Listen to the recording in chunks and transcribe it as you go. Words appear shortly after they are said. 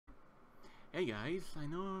Hey guys, I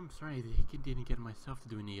know I'm sorry I didn't get myself to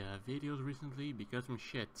do any videos recently because some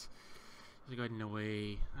shit just got in the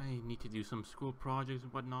way. I need to do some school projects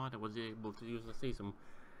and whatnot. I was able to use, let's say, some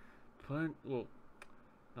not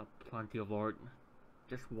plenty of art,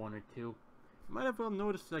 just one or two. You might have well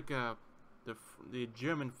noticed like the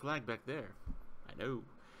German flag back there. I know,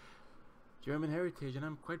 German heritage, and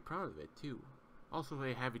I'm quite proud of it too. Also,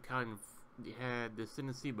 I have Italian, they had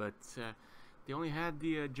descendancy, but they only had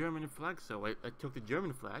the German flag, so I took the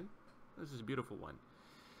German flag. This is a beautiful one.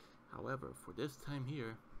 However, for this time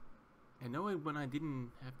here, I know when I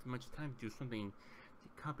didn't have too much time to do something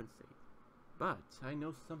to compensate, but I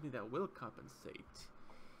know something that will compensate.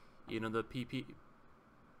 You know, the PAP,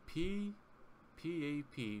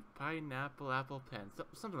 pineapple apple pen,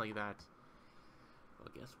 something like that.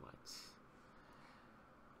 Well, guess what?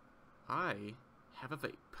 I have a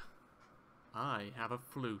vape. I have a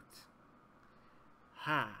flute.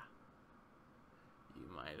 Ha! You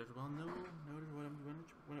might as well notice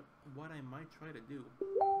what I might try to do.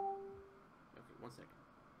 Okay, 1 second.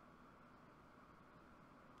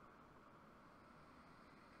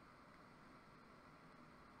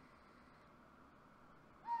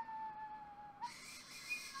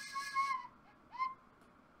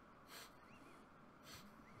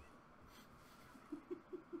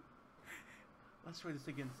 Let's try this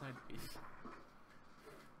again sideways.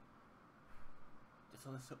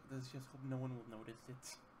 Let's just hope no one will notice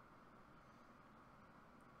it.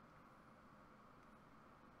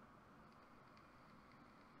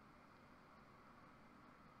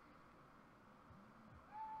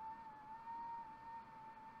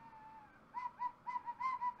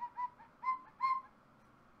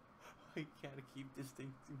 I can't keep this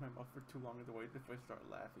thing in my mouth for too long, otherwise if I start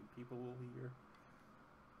laughing, people will hear.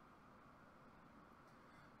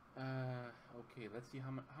 Okay, let's see how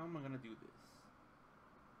am I gonna do this.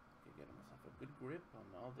 Okay, getting myself a good grip on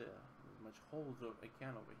all the as much holes as I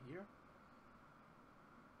can over here.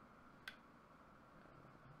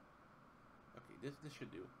 Okay, this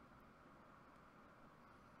should do.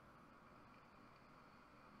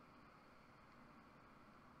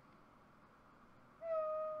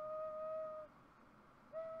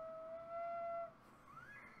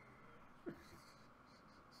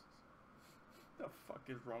 The fuck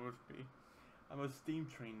is wrong with me? I'm a steam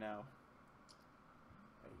train now.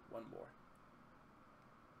 Wait, one more.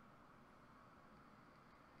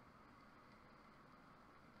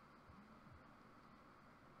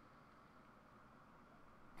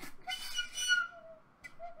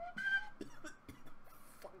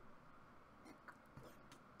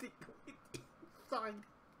 Sorry.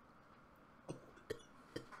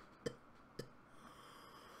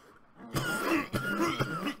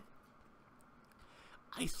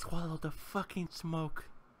 I swallowed the fucking smoke.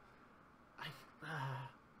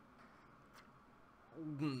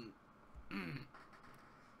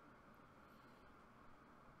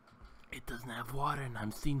 It doesn't have water and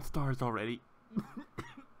I'm seeing stars already.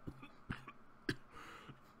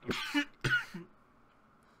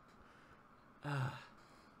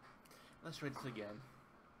 Let's try this again.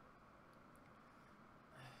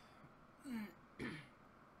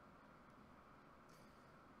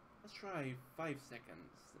 Let's try 5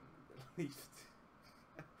 seconds at least.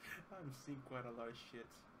 I'm seeing quite a lot of shit.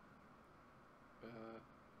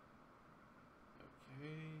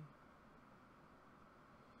 Okay.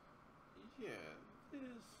 Yeah, this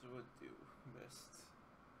would do best.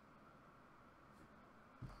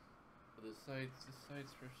 The sides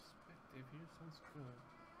perspective here sounds good.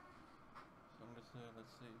 As long as,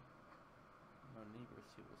 let's see, my neighbors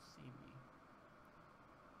here will see me.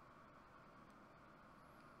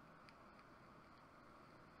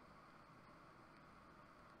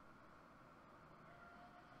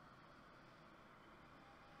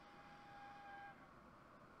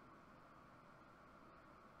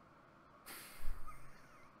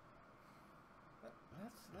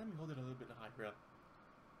 Let me hold it a little bit higher up.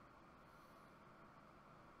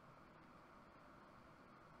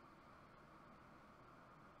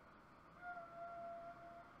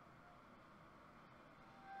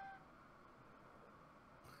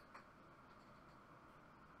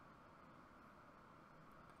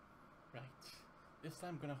 Right. This time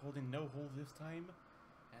I'm gonna hold in no holes this time.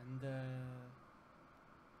 And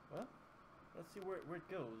well, let's see where it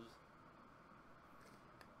goes.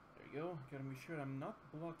 There you go. Gotta make sure I'm not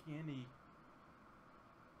blocking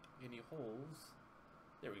any holes.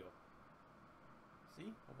 There we go.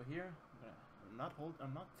 See over here. I'm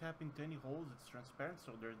not tapping to any holes. It's transparent,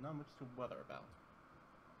 so there's not much to bother about.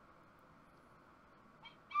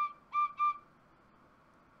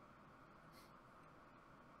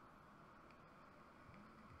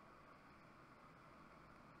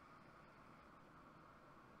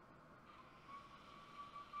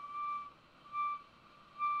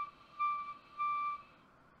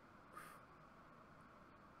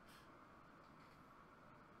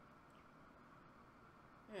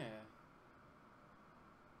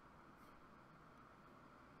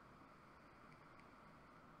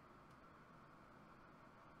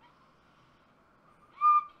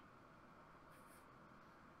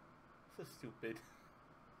 So stupid.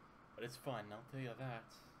 But it's fun, I'll tell you that.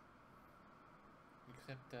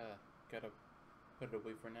 Except, gotta put it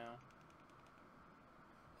away for now.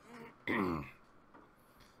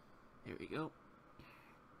 Here we go.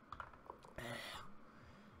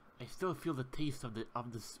 I still feel the taste of the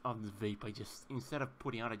vape. I just, instead of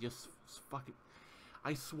putting out, I just fucking,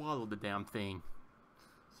 I swallowed the damn thing.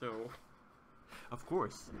 So, of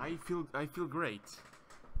course, I feel great.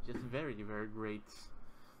 Just very, very great.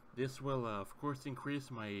 This will, of course,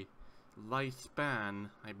 increase my lifespan,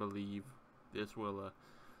 I believe. This will,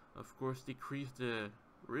 of course, decrease the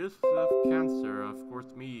risk of cancer. Of course,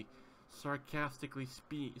 me sarcastically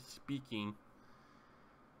speaking.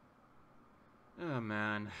 Oh,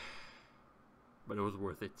 man. But it was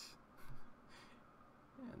worth it.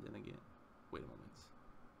 And then again, wait a moment.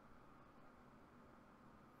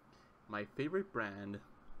 My favorite brand.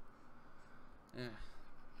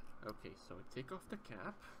 Okay, so I take off the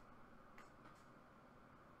cap.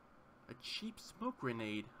 A cheap smoke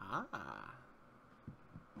grenade. Ah.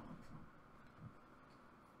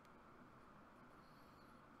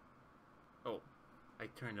 Oh, I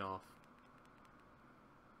turned it off.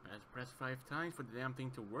 I have to press 5 times for the damn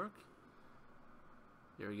thing to work.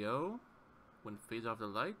 There we go. When it fades off the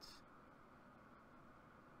lights,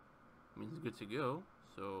 means it's good to go.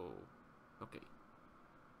 So, okay.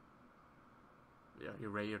 Yeah, you're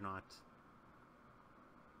ready or not?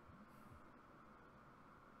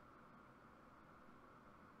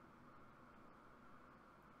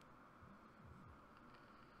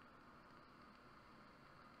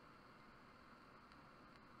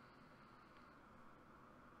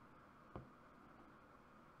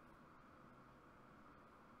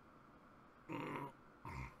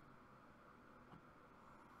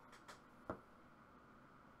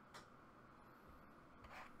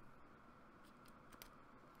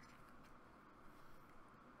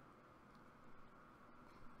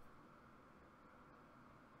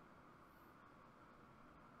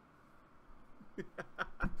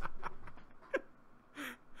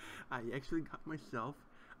 I actually got myself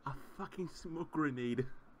a fucking smoke grenade.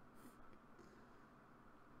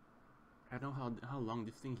 I don't know how long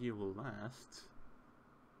this thing here will last.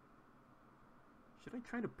 Should I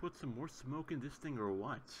try to put some more smoke in this thing or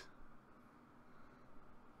what?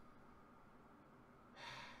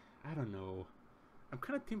 I don't know. I'm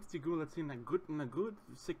kind of tempted to go, let's say, in a good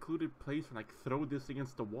secluded place and like throw this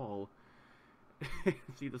against the wall.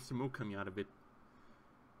 See the smoke coming out of it.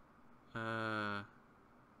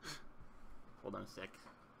 Hold on a sec.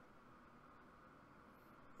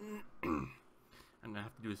 I'm gonna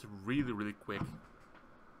have to do this really, really quick.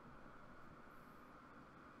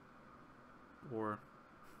 Or,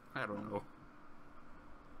 I don't know.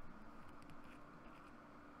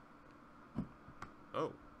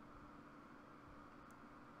 Oh.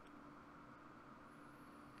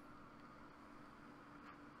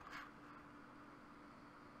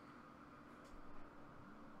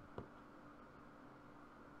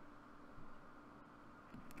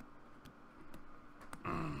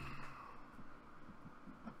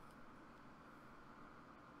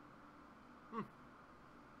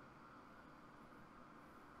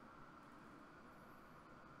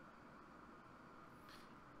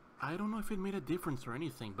 I don't know if it made a difference or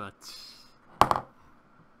anything, but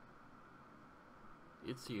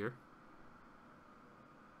it's here.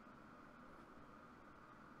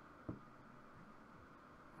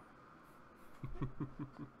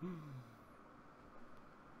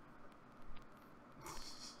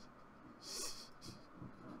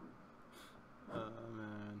 Oh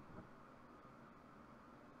man.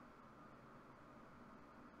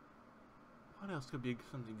 What else could be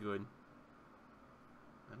something good?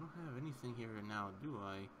 I don't have anything here now, do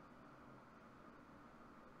I?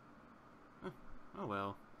 Oh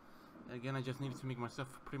well. Again, I just needed to make myself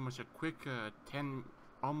pretty much a quick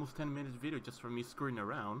almost 10 minutes video just for me screwing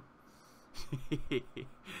around.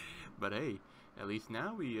 But hey, at least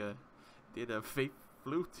now we did a fake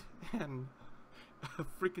flute and a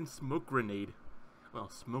freaking smoke grenade. Well,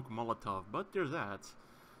 smoke Molotov, but there's that.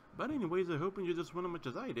 But anyways, I hope you enjoyed this one as much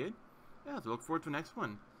as I did. Yeah, so look forward to the next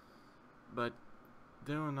one. But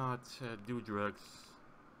do not do drugs.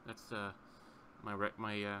 That's my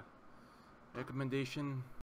recommendation.